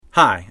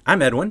Hi,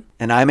 I'm Edwin.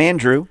 And I'm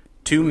Andrew.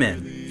 2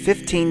 men.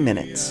 15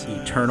 minutes.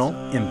 Eternal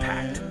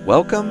impact.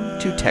 Welcome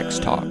to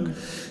Text Talk.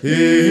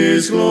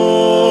 His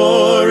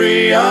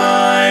glory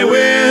I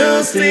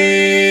will see.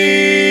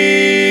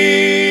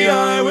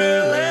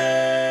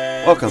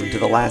 Welcome to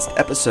the last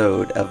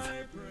episode of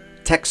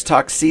Text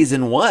Talk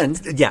Season 1.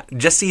 Yeah,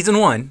 just Season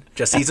 1.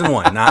 Just Season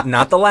 1.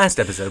 Not the last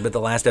episode, but the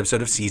last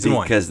episode of Season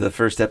 1. Because the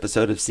first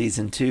episode of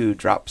Season 2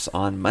 drops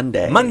on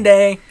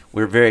Monday.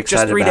 We're very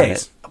excited just 3 about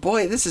days. it.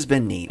 Boy, this has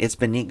been neat. It's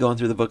been neat going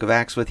through the book of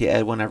Acts with you,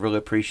 Edwin. I really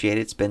appreciate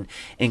it. It's been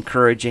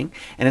encouraging,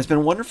 and it's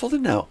been wonderful to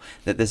know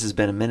that this has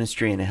been a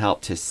ministry and a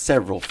help to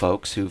several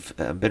folks who've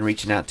been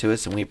reaching out to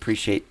us, and we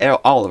appreciate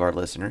all of our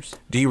listeners.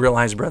 Do you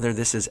realize, brother,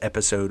 this is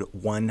episode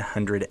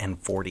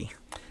 140.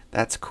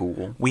 That's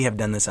cool. We have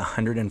done this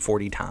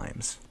 140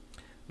 times.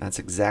 That's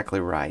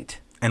exactly right.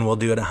 And we'll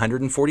do it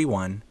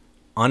 141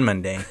 on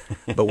Monday,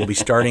 but we'll be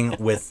starting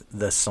with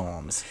the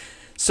Psalms.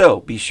 So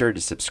be sure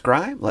to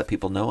subscribe, let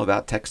people know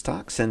about Text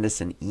Talk, send us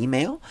an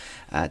email,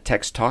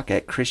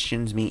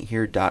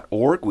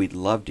 texttalk@christiansmeethere.org. We'd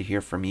love to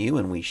hear from you,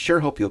 and we sure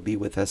hope you'll be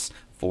with us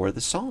for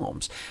the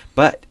Psalms.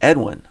 But,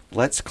 Edwin,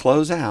 let's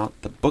close out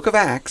the book of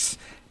Acts,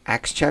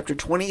 Acts chapter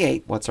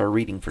 28. What's our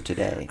reading for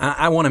today?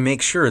 I want to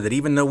make sure that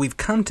even though we've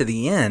come to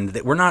the end,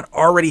 that we're not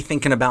already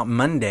thinking about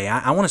Monday.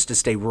 I want us to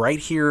stay right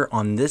here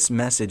on this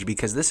message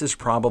because this is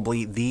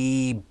probably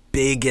the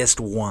biggest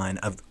one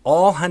of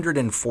all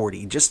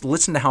 140. Just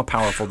listen to how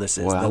powerful this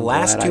is. Well, the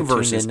last two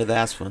verses. Into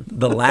this one.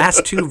 The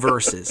last two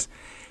verses.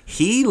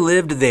 He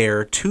lived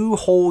there 2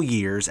 whole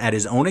years at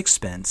his own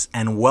expense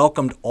and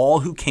welcomed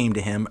all who came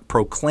to him,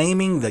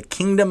 proclaiming the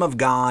kingdom of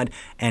God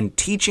and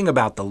teaching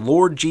about the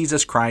Lord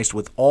Jesus Christ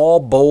with all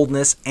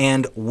boldness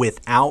and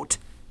without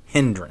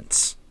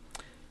hindrance.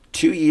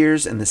 2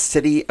 years in the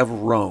city of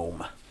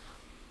Rome.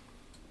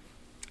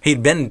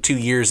 He'd been 2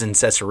 years in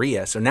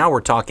Caesarea, so now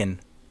we're talking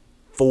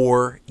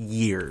 4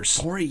 years.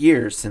 4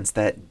 years since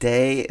that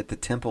day at the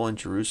temple in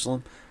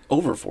Jerusalem.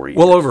 Over 4 years.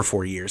 Well, over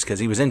 4 years, because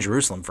he was in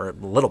Jerusalem for a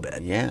little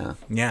bit. Yeah.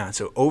 Yeah,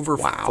 so over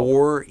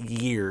 4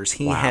 years,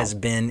 he has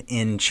been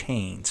in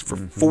chains. For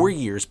 4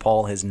 years,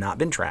 Paul has not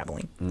been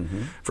traveling.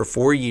 For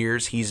 4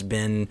 years, he's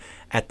been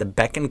at the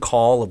beck and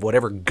call of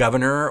whatever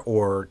governor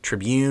or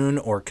tribune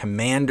or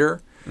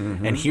commander.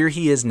 And here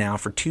he is now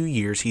for 2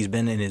 years. He's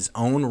been in his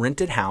own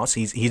rented house.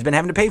 He's been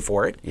having to pay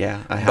for it.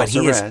 Yeah, a house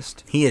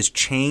arrest. He is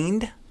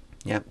chained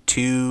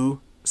to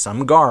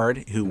some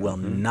guard who will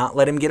not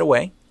let him get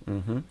away.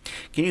 Can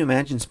you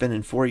imagine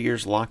spending 4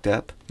 years locked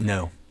up?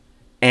 No.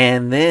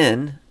 And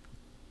then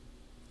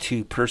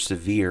to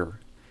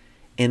persevere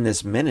in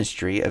this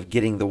ministry of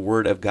getting the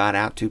word of God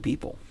out to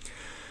people.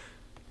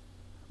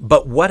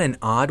 But what an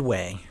odd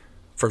way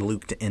for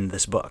Luke to end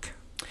this book.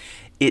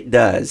 It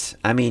does.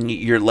 I mean,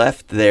 you're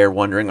left there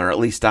wondering, or at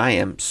least I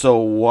am, so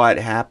what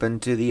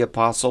happened to the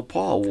Apostle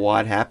Paul?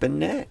 What happened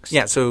next?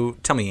 Yeah, so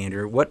tell me,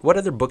 Andrew, what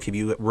other book have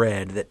you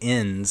read that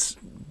ends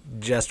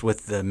just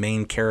with the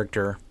main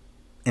character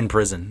in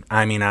prison?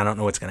 I mean, I don't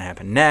know what's going to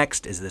happen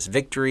next. Is this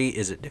victory?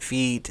 Is it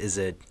defeat? Is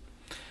it...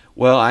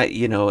 Well,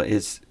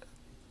 it's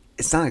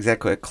not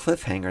exactly a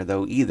cliffhanger,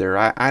 though, either.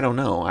 I don't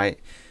know.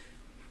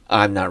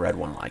 I've not read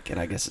one like it,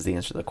 I guess is the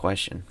answer to the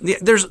question. Yeah,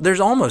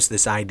 there's almost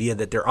this idea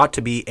that there ought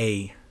to be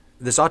a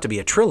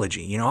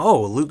trilogy. You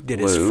know, Luke did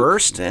his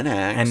first, then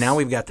Acts, and now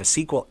we've got the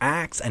sequel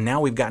Acts, and now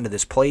we've gotten to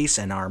this place,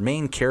 and our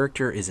main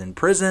character is in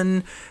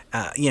prison.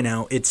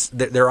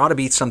 There ought to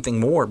be something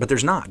more, but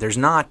there's not. There's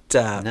not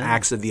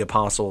Acts of the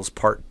Apostles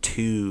Part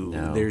 2.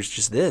 No. There's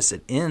just this.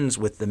 It ends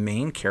with the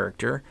main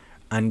character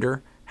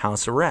under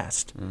house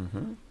arrest.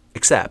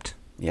 Except,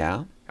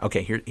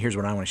 okay, here's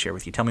what I want to share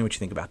with you. Tell me what you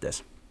think about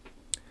this.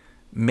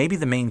 Maybe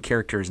the main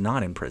character is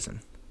not in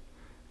prison.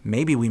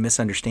 Maybe we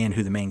misunderstand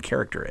who the main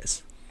character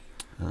is.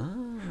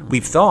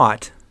 We've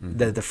thought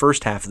that at the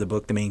first half of the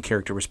book, the main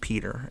character was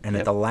Peter, and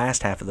at the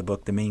last half of the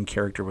book, the main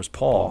character was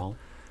Paul.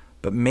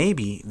 But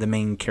maybe the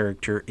main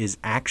character is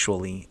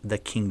actually the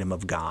kingdom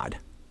of God,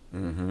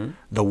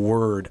 the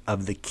word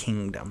of the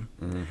kingdom.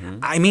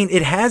 I mean,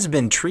 it has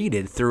been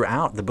treated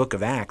throughout the book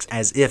of Acts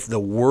as if the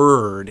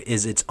word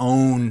is its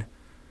own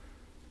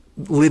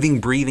living,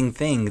 breathing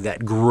thing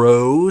that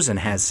grows and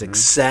has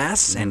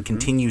success and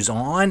continues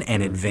on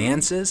and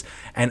advances.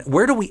 And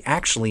where do we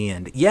actually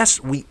end? Yes,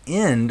 we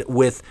end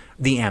with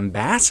the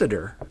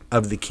ambassador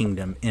of the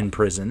kingdom in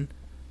prison,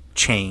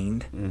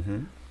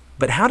 chained.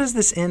 But how does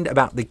this end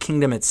about the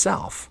kingdom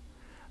itself?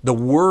 The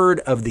word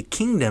of the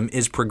kingdom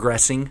is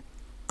progressing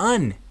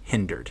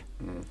unhindered,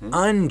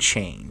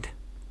 unchained.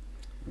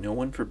 No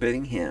one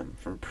forbidding him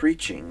from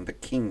preaching the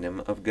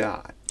kingdom of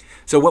God.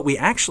 So what we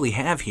actually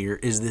have here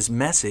is this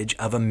message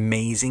of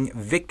amazing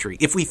victory.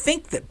 If we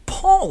think that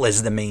Paul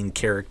is the main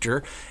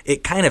character,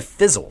 it kind of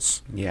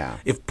fizzles. Yeah.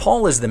 If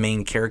Paul is the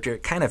main character,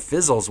 it kind of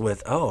fizzles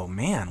with, oh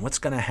man, what's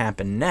going to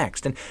happen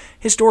next? And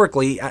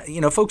historically,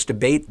 folks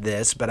debate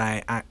this, but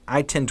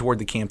I tend toward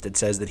the camp that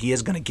says that he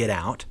is going to get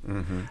out.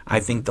 I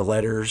think the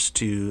letters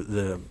to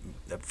the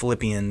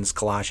Philippians,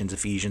 Colossians,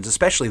 Ephesians,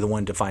 especially the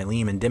one to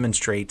Philemon,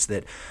 demonstrates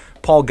that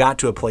Paul got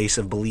to a place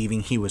of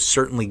believing he was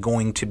certainly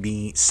going to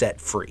be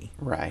set free.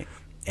 Right.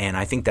 And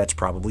I think that's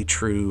probably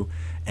true.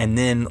 And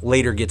then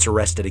later gets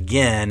arrested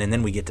again. And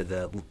then we get to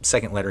the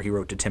second letter he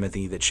wrote to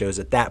Timothy that shows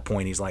at that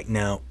point he's like,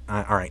 no,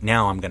 all right,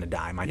 now I'm going to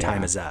die. My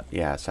time is up.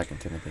 Yeah, 2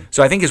 Timothy.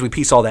 So I think as we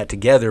piece all that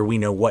together, we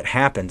know what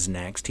happens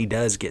next. He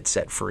does get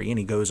set free, and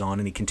he goes on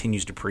and he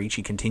continues to preach.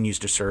 He continues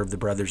to serve the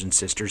brothers and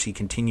sisters. He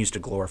continues to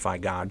glorify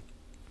God.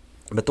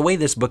 But the way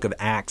this book of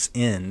Acts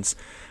ends,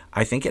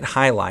 I think it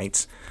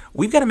highlights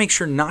we've got to make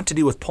sure not to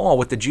do with Paul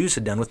what the Jews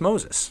had done with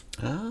Moses.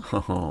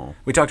 Oh.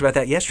 We talked about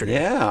that yesterday.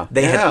 Yeah.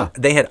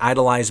 They had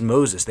idolized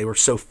Moses. They were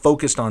so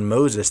focused on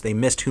Moses, they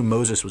missed who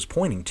Moses was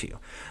pointing to.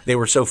 They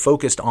were so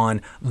focused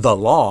on the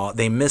law,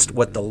 they missed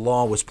what the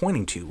law was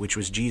pointing to, which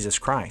was Jesus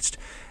Christ.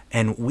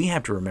 And we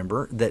have to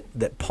remember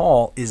that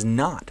Paul is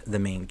not the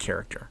main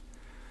character.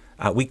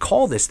 We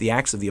call this the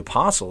Acts of the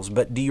Apostles,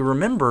 but do you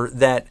remember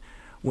that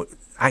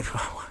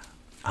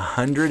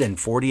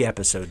 140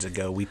 episodes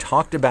ago, we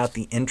talked about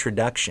the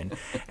introduction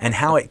and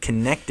how it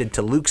connected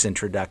to Luke's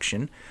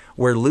introduction,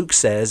 where Luke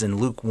says in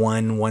Luke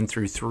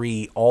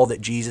 1:1-3, all that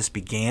Jesus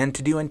began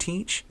to do and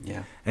teach.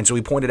 Yeah. And so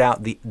we pointed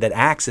out that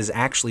Acts is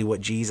actually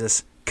what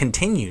Jesus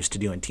continues to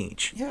do and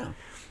teach. Yeah.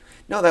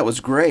 No, that was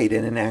great.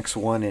 And in Acts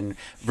 1 and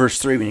verse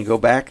 3, when you go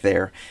back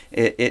there,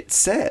 it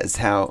says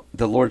how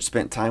the Lord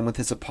spent time with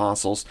his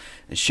apostles,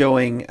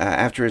 showing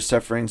after his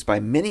sufferings by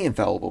many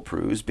infallible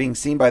proofs, being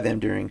seen by them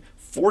during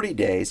 40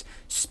 days,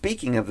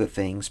 speaking of the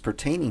things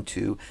pertaining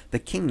to the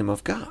kingdom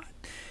of God.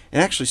 It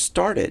actually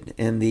started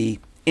in the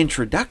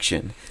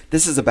introduction.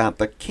 This is about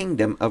the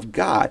kingdom of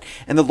God.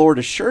 And the Lord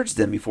assures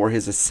them before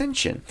his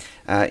ascension.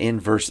 In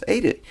verse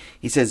 8,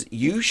 he says,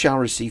 "You shall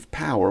receive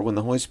power when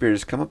the Holy Spirit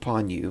has come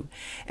upon you,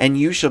 and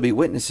you shall be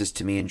witnesses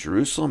to me in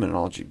Jerusalem and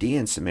all Judea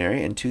and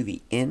Samaria and to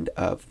the end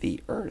of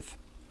the earth."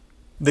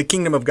 The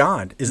kingdom of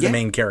God is the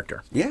main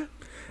character. Yeah.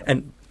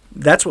 And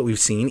that's what we've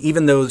seen,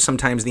 even though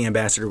sometimes the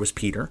ambassador was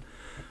Peter.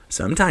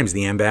 Sometimes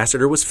the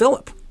ambassador was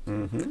Philip.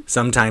 Mm-hmm.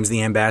 Sometimes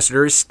the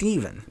ambassador is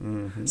Stephen.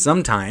 Mm-hmm.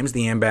 Sometimes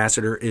the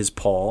ambassador is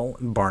Paul,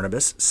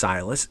 Barnabas,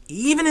 Silas.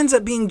 Even ends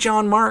up being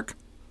John Mark.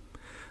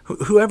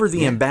 Whoever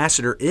the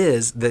ambassador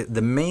is,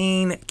 the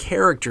main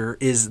character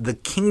is the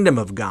kingdom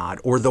of God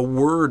or the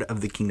word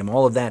of the kingdom.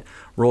 All of that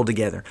rolled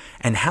together.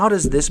 And how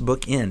does this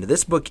book end?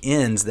 This book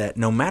ends that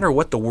no matter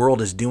what the world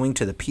is doing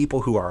to the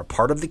people who are a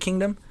part of the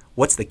kingdom,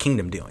 what's the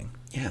kingdom doing?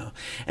 Yeah,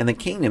 and the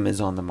kingdom is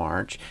on the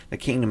march. The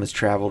kingdom has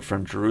traveled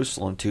from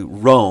Jerusalem to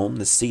Rome,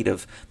 the seat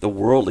of the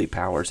worldly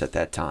powers at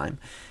that time,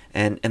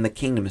 and the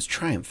kingdom is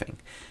triumphing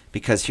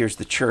because here's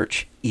the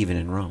church, even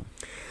in Rome.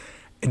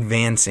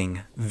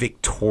 Advancing,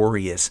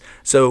 victorious.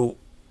 So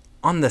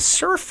on the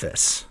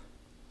surface,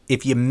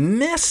 if you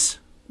miss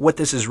what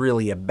this is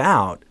really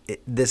about,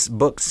 this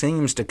book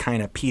seems to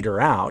kind of peter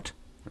out.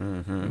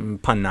 Mm-hmm.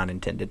 Pun not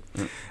intended.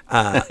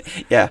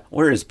 Yeah,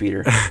 where is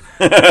Peter?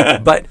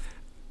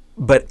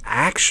 But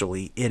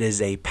actually, it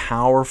is a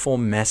powerful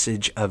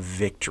message of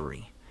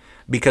victory.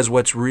 Because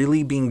what's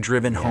really being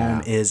driven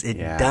home is it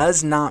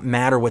does not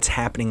matter what's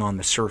happening on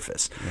the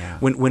surface. Yeah.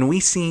 When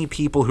we see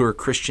people who are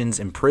Christians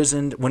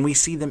imprisoned, when we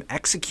see them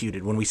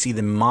executed, when we see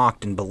them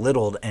mocked and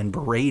belittled and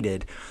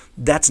berated,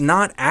 that's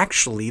not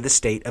actually the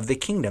state of the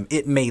kingdom.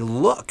 It may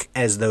look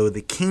as though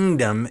the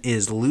kingdom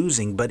is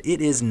losing, but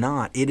it is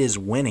not. It is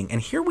winning.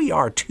 And here we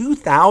are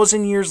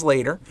 2,000 years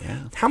later.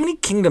 Yeah. How many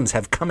kingdoms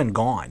have come and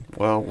gone?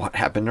 Well, what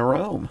happened to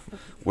Rome?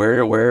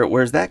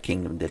 Where's that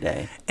kingdom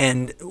today?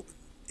 And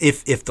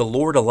if the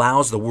Lord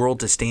allows the world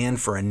to stand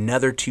for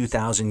another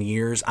 2,000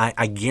 years,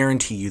 I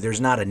guarantee you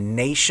there's not a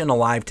nation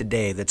alive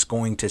today that's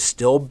going to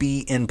still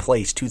be in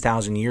place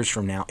 2,000 years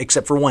from now,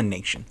 except for one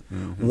nation.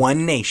 Mm-hmm.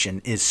 One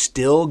nation is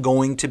still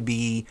going to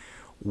be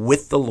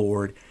with the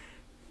Lord,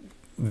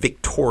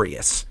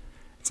 victorious.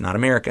 It's not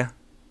America.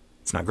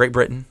 It's not Great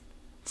Britain.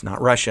 It's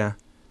not Russia.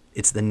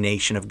 It's the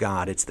nation of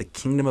God. It's the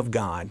kingdom of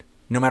God.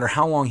 No matter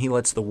how long he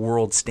lets the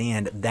world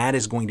stand, that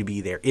is going to be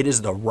there. It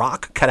is the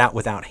rock cut out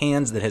without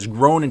hands that has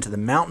grown into the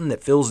mountain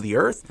that fills the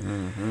earth,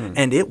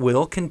 and it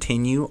will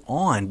continue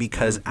on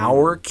because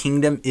our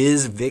kingdom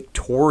is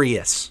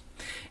victorious.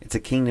 It's a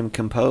kingdom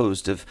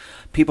composed of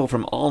people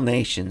from all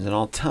nations and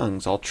all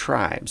tongues, all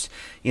tribes.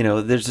 You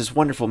know, there's this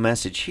wonderful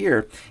message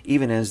here,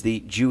 even as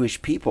the Jewish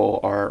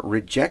people are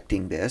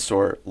rejecting this,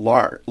 or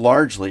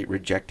largely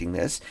rejecting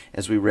this,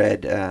 as we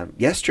read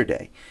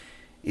yesterday.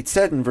 It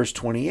said in verse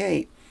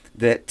 28,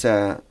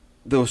 that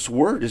this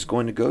word is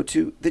going to go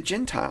to the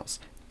Gentiles,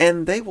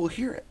 and they will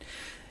hear it.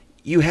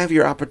 You have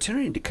your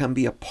opportunity to come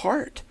be a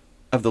part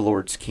of the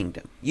Lord's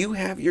kingdom. You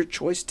have your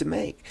choice to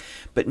make,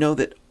 but know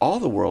that all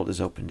the world is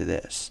open to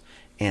this,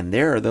 and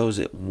there are those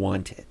that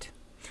want it.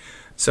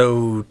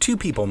 So two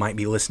people might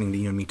be listening to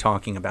you and me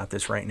talking about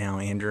this right now,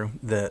 Andrew.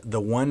 The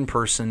one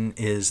person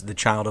is the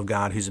child of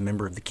God who's a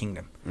member of the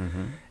kingdom.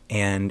 Mm-hmm.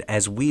 And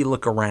as we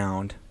look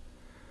around,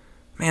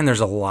 Man,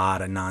 there's a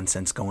lot of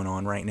nonsense going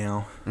on right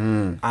now.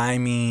 I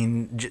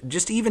mean,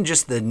 just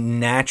the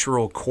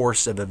natural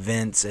course of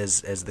events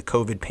as the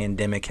COVID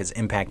pandemic has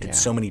impacted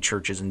so many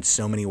churches in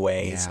so many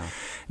ways. Yeah.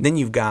 Then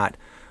you've got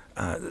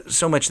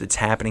so much that's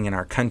happening in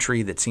our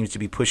country that seems to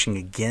be pushing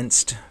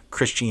against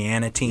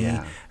Christianity,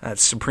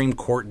 Supreme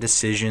Court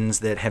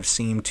decisions that have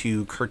seemed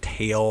to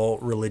curtail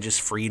religious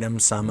freedom,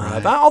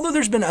 although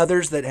there's been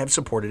others that have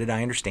supported it,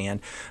 I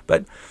understand.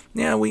 But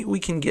we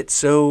can get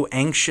so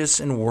anxious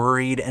and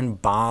worried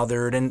and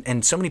bothered,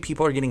 and so many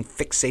people are getting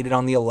fixated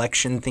on the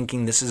election,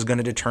 thinking this is going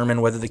to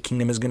determine whether the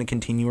kingdom is going to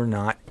continue or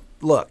not.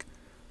 Look,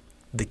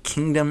 the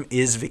kingdom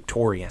is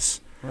victorious.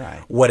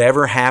 Right.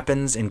 Whatever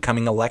happens in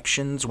coming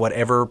elections,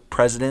 whatever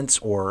presidents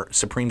or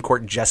Supreme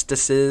Court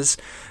justices,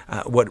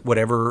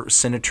 whatever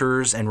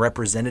senators and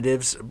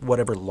representatives,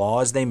 whatever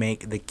laws they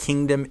make, the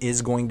kingdom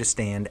is going to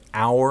stand.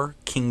 Our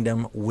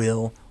kingdom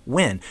will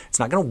win. It's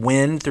not going to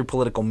win through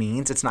political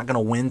means. It's not going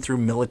to win through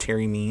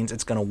military means.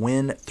 It's going to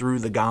win through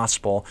the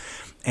gospel.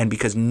 And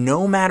because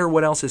no matter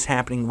what else is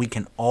happening, we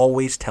can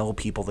always tell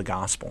people the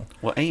gospel.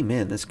 Well,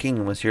 amen. This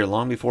kingdom was here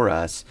long before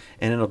us,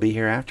 and it'll be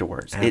here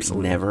afterwards.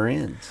 Absolutely. It never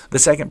ends. The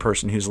second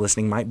person who's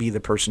listening might be the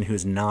person who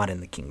is not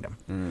in the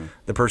kingdom,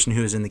 the person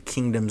who is in the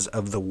kingdoms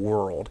of the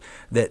world,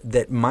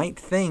 that might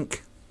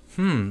think,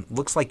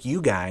 looks like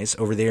you guys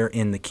over there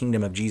in the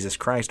kingdom of Jesus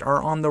Christ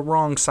are on the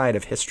wrong side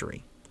of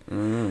history.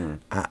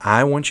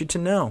 I want you to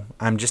know,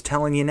 I'm just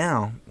telling you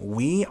now,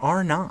 we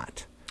are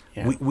not.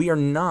 Yeah. We are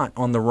not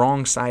on the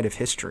wrong side of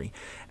history.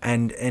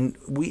 And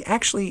we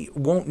actually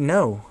won't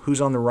know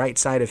who's on the right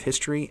side of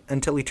history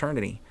until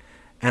eternity.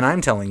 And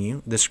I'm telling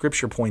you, the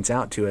Scripture points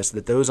out to us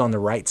that those on the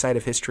right side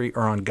of history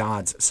are on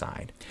God's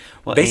side,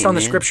 based on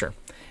the Scripture.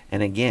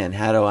 And again,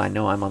 how do I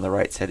know I'm on the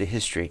right side of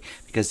history?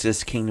 Because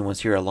this kingdom was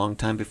here a long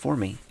time before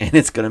me, and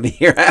it's going to be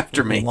here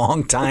after me. A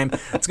long time.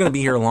 It's going to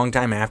be here a long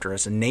time after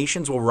us. And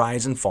nations will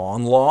rise and fall,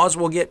 and laws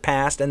will get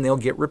passed, and they'll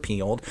get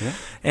repealed. Yeah.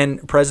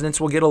 And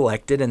presidents will get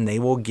elected, and they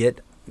will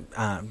get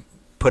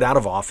put out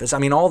of office. I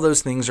mean, all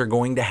those things are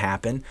going to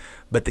happen,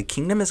 but the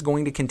kingdom is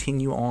going to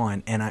continue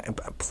on.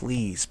 And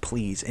please,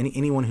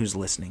 anyone who's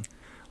listening,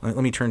 let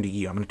me turn to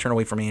you. I'm going to turn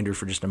away from Andrew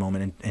for just a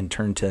moment and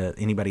turn to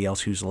anybody else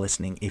who's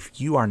listening.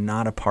 If you are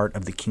not a part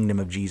of the kingdom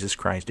of Jesus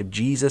Christ,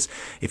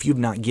 if you've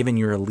not given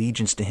your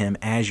allegiance to him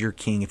as your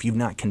king, if you've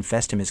not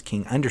confessed him as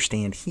king,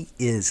 understand he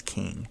is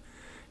king.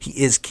 He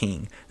is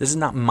king. This is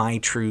not my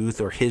truth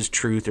or his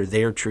truth or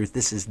their truth.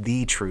 This is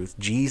the truth.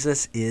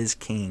 Jesus is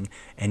king,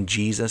 and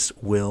Jesus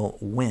will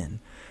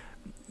win.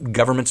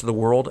 Governments of the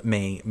world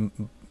may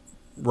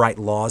write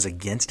laws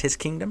against his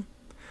kingdom.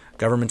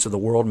 Governments of the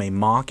world may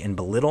mock and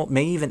belittle,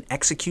 may even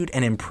execute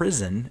and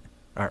imprison,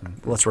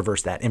 let's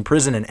reverse that,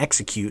 imprison and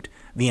execute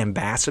the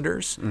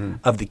ambassadors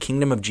of the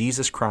kingdom of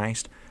Jesus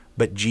Christ.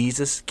 But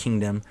Jesus'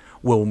 kingdom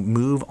will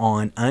move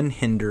on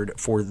unhindered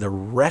for the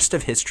rest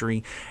of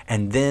history,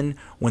 and then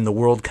when the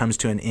world comes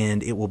to an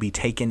end, it will be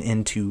taken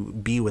in to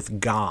be with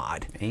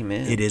God.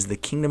 Amen. It is the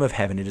kingdom of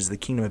heaven. It is the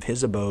kingdom of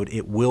his abode.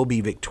 It will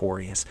be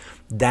victorious.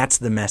 That's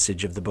the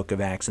message of the book of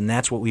Acts, and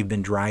that's what we've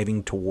been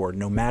driving toward.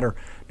 No matter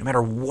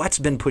what's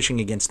been pushing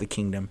against the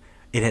kingdom,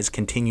 it has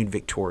continued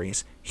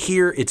victorious.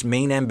 Here, its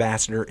main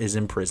ambassador is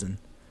in prison.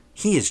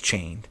 He is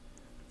chained,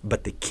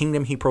 but the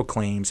kingdom he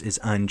proclaims is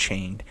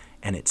unchained.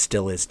 And it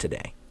still is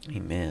today.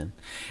 Amen.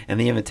 And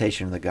the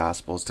invitation of the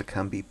gospel is to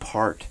come be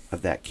part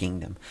of that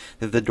kingdom,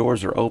 that the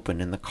doors are open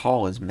and the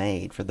call is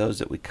made for those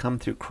that would come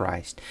through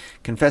Christ,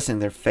 confessing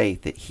their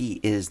faith that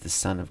he is the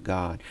Son of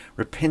God,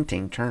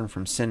 repenting, turn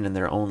from sin in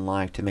their own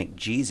life to make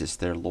Jesus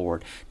their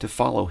Lord, to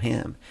follow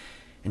him,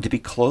 and to be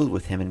clothed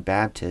with him in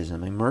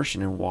baptism,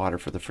 immersion in water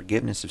for the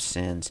forgiveness of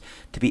sins,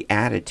 to be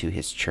added to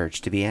his church,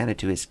 to be added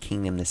to his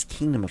kingdom, this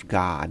kingdom of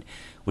God,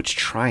 which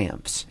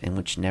triumphs and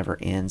which never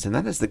ends. And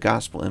that is the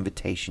gospel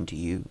invitation to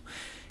you.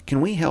 Can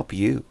we help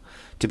you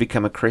to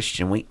become a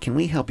Christian? Can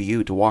we help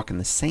you to walk in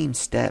the same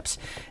steps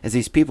as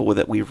these people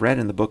that we've read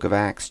in the book of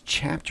Acts,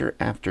 chapter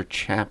after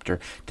chapter,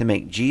 to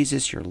make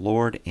Jesus your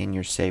Lord and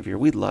your Savior?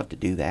 We'd love to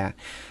do that.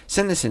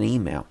 Send us an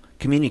email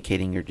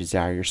communicating your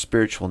desire, your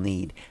spiritual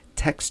need.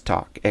 Text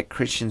talk at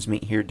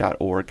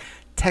christiansmeethere.org.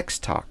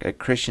 Text talk at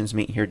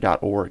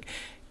christiansmeethere.org.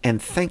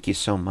 And thank you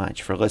so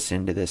much for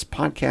listening to this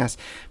podcast,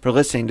 for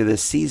listening to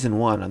this season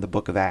 1 on the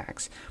book of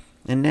Acts.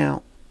 And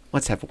now,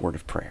 let's have a word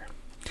of prayer.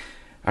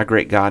 Our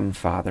great God and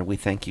Father, we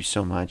thank you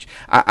so much.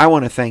 I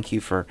want to thank you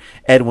for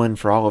Edwin,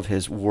 for all of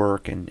his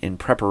work and in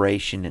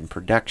preparation and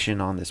production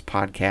on this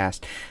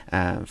podcast,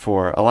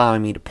 for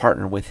allowing me to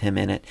partner with him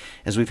in it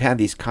as we've had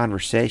these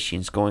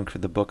conversations going through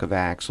the book of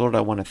Acts. Lord,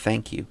 I want to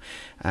thank you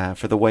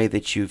for the way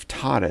that you've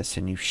taught us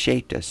and you've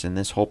shaped us in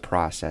this whole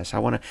process. I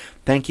want to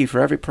thank you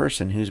for every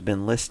person who's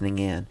been listening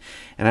in.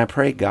 And I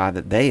pray, God,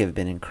 that they have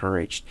been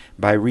encouraged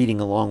by reading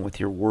along with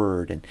your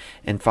word.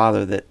 And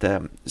Father,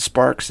 that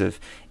sparks of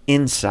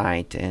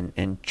insight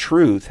and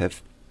truth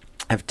have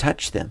have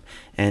touched them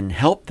and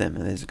helped them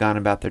and has gone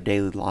about their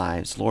daily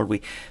lives. Lord,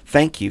 we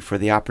thank you for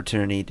the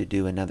opportunity to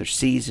do another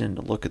season,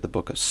 to look at the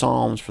book of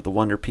Psalms, for the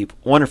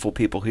wonderful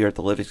people here at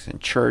the Livingston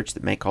Church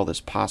that make all this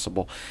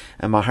possible.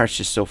 And my heart's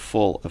just so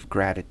full of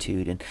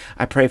gratitude. And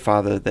I pray,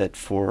 Father, that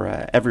for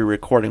every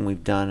recording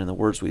we've done and the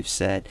words we've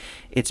said,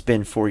 it's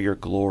been for your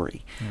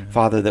glory. Mm-hmm.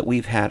 Father, that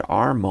we've had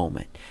our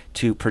moment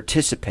to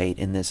participate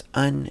in this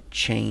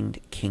unchained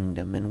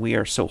kingdom. And we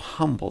are so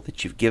humble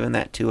that you've given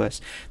that to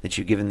us, that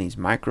you've given these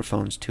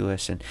microphones to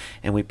us. And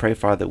we pray,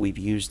 Father, that we've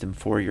used them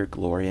for your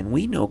glory. And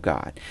we know,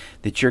 God,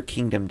 that your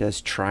kingdom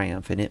does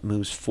triumph and it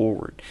moves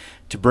forward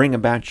to bring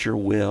about your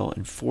will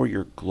and for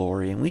your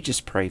glory. And we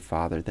just pray,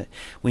 Father, that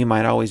we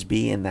might always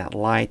be in that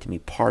light and be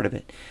part of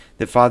it.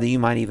 That, Father, you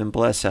might even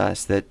bless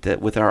us,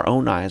 that with our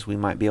own eyes we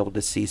might be able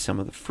to see some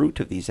of the fruit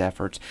of these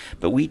efforts.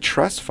 But we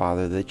trust,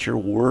 Father, that your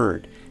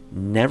word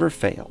never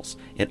fails.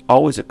 It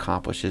always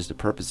accomplishes the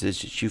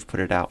purposes that you've put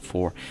it out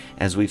for,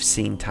 as we've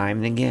seen time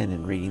and again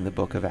in reading the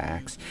book of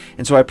Acts.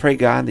 And so I pray,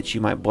 God, that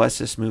you might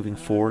bless us moving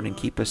forward and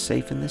keep us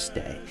safe in this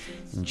day.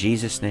 In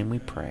Jesus' name we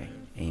pray.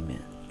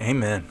 Amen.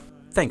 Amen.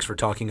 Thanks for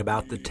talking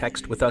about the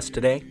text with us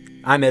today.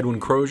 I'm Edwin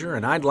Crozier,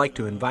 and I'd like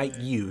to invite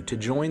you to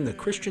join the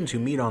Christians who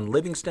meet on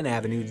Livingston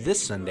Avenue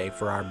this Sunday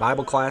for our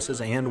Bible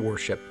classes and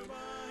worship.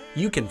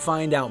 You can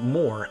find out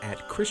more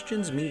at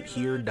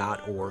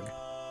christiansmeethere.org.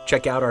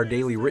 Check out our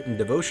daily written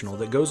devotional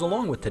that goes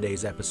along with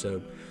today's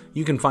episode.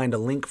 You can find a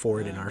link for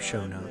it in our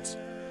show notes.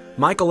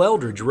 Michael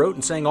Eldridge wrote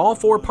and sang all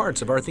 4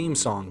 parts of our theme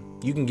song.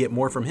 You can get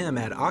more from him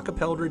at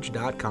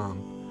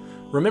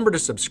acapeldridge.com. Remember to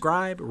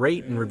subscribe,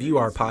 rate, and review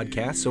our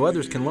podcast so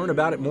others can learn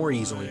about it more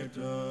easily.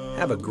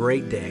 Have a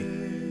great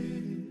day.